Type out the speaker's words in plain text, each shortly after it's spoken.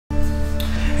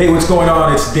Hey, what's going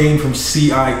on? It's Dane from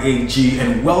CIAG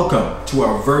and welcome to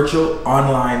our virtual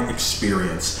online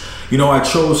experience. You know, I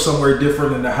chose somewhere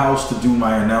different in the house to do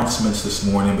my announcements this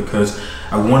morning because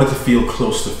I wanted to feel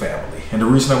close to family. And the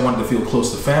reason I wanted to feel close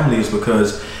to family is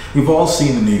because we've all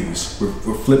seen the news.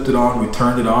 We've flipped it on, we've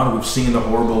turned it on, we've seen the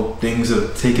horrible things that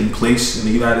have taken place in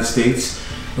the United States.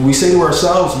 And we say to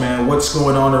ourselves, man, what's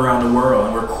going on around the world?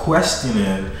 And we're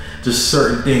questioning just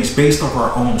certain things based off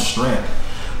our own strength.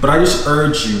 But I just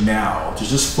urge you now to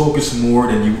just focus more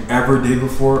than you ever did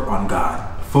before on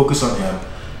God. Focus on Him.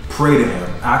 Pray to Him.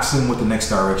 Ask Him what the next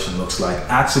direction looks like.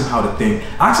 Ask Him how to think.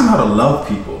 Ask Him how to love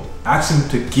people. Ask Him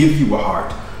to give you a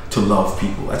heart to love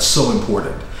people. That's so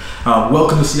important.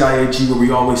 Welcome to CIAG, where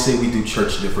we always say we do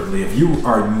church differently. If you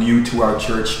are new to our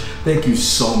church, thank you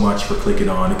so much for clicking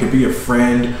on. It could be a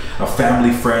friend, a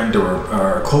family friend, or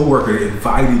a co-worker that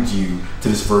invited you to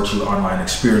this virtual online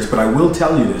experience. But I will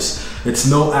tell you this, it's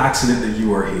no accident that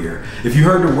you are here. If you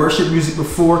heard the worship music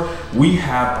before, we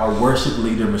have our worship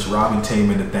leader, Miss Robin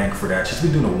Taman, to thank for that. She's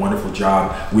been doing a wonderful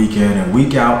job week in and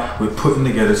week out with putting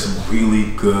together some really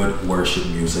good worship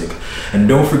music. And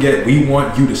don't forget, we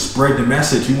want you to spread the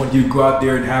message. We want you to go out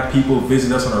there and have people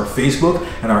visit us on our Facebook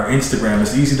and our Instagram.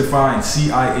 It's easy to find,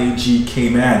 CIAG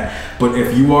Cayman. But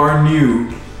if you are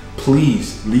new,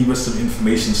 please leave us some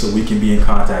information so we can be in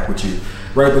contact with you.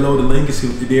 Right below the link is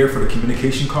there for the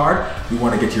communication card. We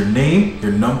want to get your name,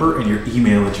 your number, and your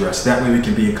email address. That way we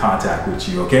can be in contact with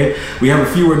you, okay? We have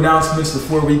a few announcements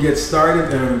before we get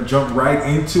started and jump right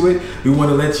into it. We want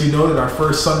to let you know that our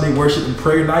first Sunday worship and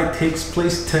prayer night takes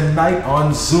place tonight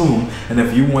on Zoom. And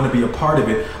if you want to be a part of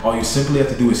it, all you simply have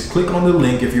to do is click on the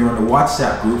link if you're on the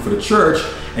WhatsApp group for the church,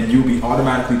 and you'll be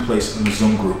automatically placed in the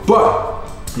Zoom group. But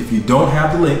if you don't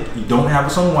have the link, you don't have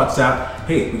us on WhatsApp,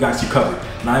 hey, we got you covered.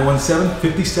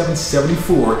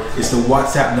 917-5774 is the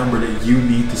WhatsApp number that you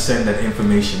need to send that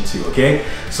information to, okay?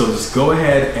 So just go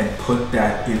ahead and put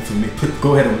that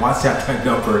go ahead and WhatsApp that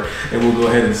number, and we'll go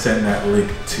ahead and send that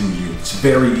link to you. It's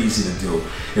very easy to do.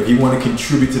 If you want to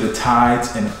contribute to the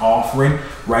tithes and offering,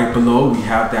 right below we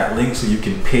have that link so you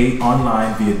can pay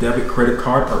online via debit, credit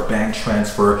card, or bank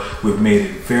transfer. We've made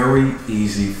it very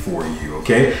easy for you,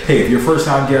 okay? Hey, if you're a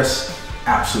first-time guest,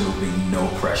 absolutely no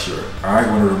pressure. All right, I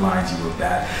want to remind you of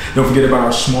that. Don't forget about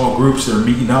our small groups that are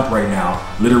meeting up right now.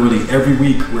 Literally every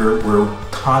week we're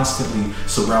constantly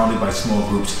surrounded by small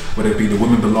groups, whether it be the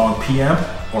Women Belong PM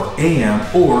or AM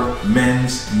or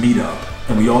Men's Meetup.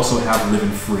 And we also have Living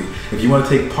Free. If you want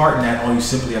to take part in that, all you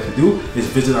simply have to do is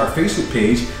visit our Facebook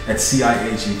page at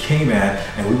CIAG Cayman,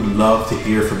 and we would love to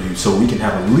hear from you so we can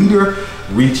have a leader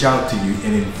reach out to you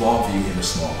and involve you in a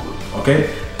small group. Okay?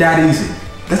 That easy.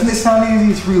 Doesn't it sound easy?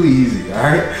 It's really easy, all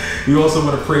right? We also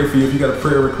want to pray for you. If you got a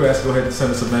prayer request, go ahead and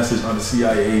send us a message on the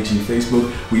CIAG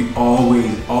Facebook. We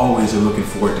always are looking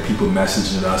forward to people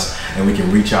messaging us, and we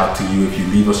can reach out to you if you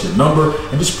leave us your number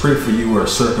and just pray for you or a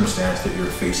circumstance that you're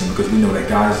facing, because we know that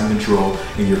God is in control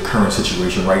in your current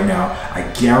situation right now. I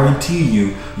guarantee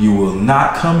you, you will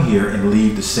not come here and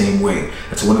leave the same way.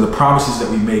 That's one of the promises that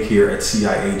we make here at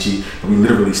CIAG, and we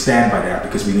literally stand by that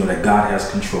because we know that God has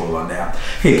control on that.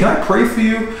 Hey, can I pray for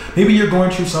you? Maybe you're going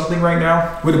through something right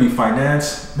now, whether it be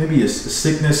finance, maybe it's a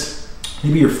sickness,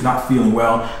 maybe you're not feeling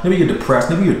well, maybe you're depressed,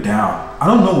 maybe you're down. I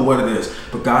don't know what it is,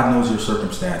 but God knows your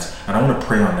circumstance, and I want to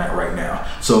pray on that right now.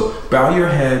 So bow your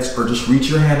heads or just reach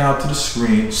your hand out to the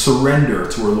screen, surrender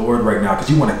to our Lord right now, because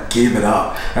you want to give it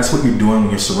up. That's what you're doing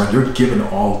when you surrender. You're giving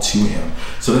all to Him.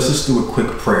 So let's just do a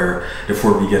quick prayer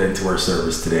before we get into our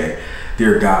service today.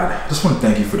 Dear God, I just want to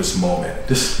thank you for this moment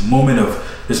of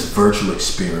this virtual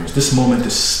experience, this moment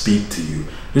to speak to you,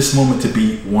 this moment to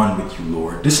be one with you,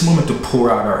 Lord, this moment to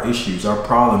pour out our issues, our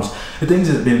problems, the things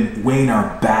that have been weighing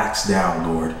our backs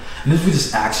down, Lord. And if we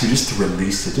just ask you just to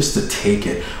release it, just to take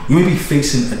it. We may be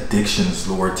facing addictions,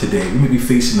 Lord, today. We may be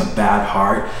facing a bad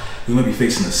heart. We may be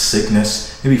facing a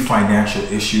sickness, maybe financial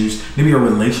issues. Maybe our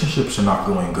relationships are not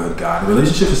going good, God.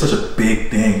 Relationships is such a big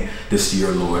thing this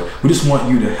year, Lord. We just want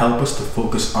you to help us to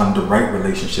focus on the right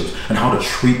relationships and how to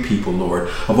treat people, Lord,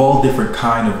 of all different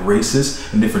kind of races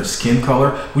and different skin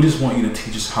color. We just want you to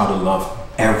teach us how to love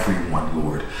everyone,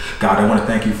 Lord. God, I want to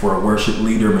thank you for our worship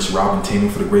leader, Miss Robin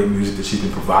Taman, for the great music that she's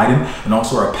been providing, and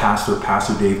also our pastor,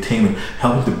 Pastor Dave Taman,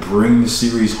 helping to bring the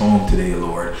series home today,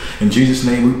 Lord. In Jesus'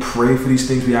 name, we pray for these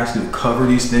things. We ask you to cover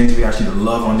these things. We ask you to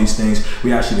love on these things.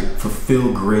 We ask you to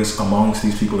fulfill grace amongst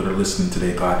these people that are listening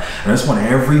today, God. And I just want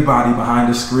everybody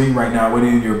behind the screen right now, whether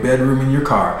in your bedroom, in your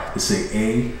car, to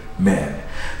say Amen.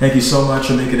 Thank you so much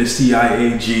for making it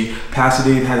CIAG. Pastor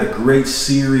Dave had a great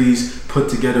series put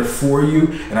together for you,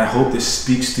 and I hope this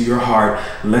speaks to your heart.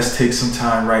 Let's take some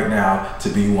time right now to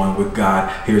be one with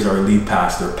God. Here's our lead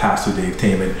pastor, Pastor Dave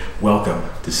Taman. Welcome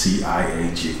to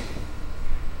CIAG.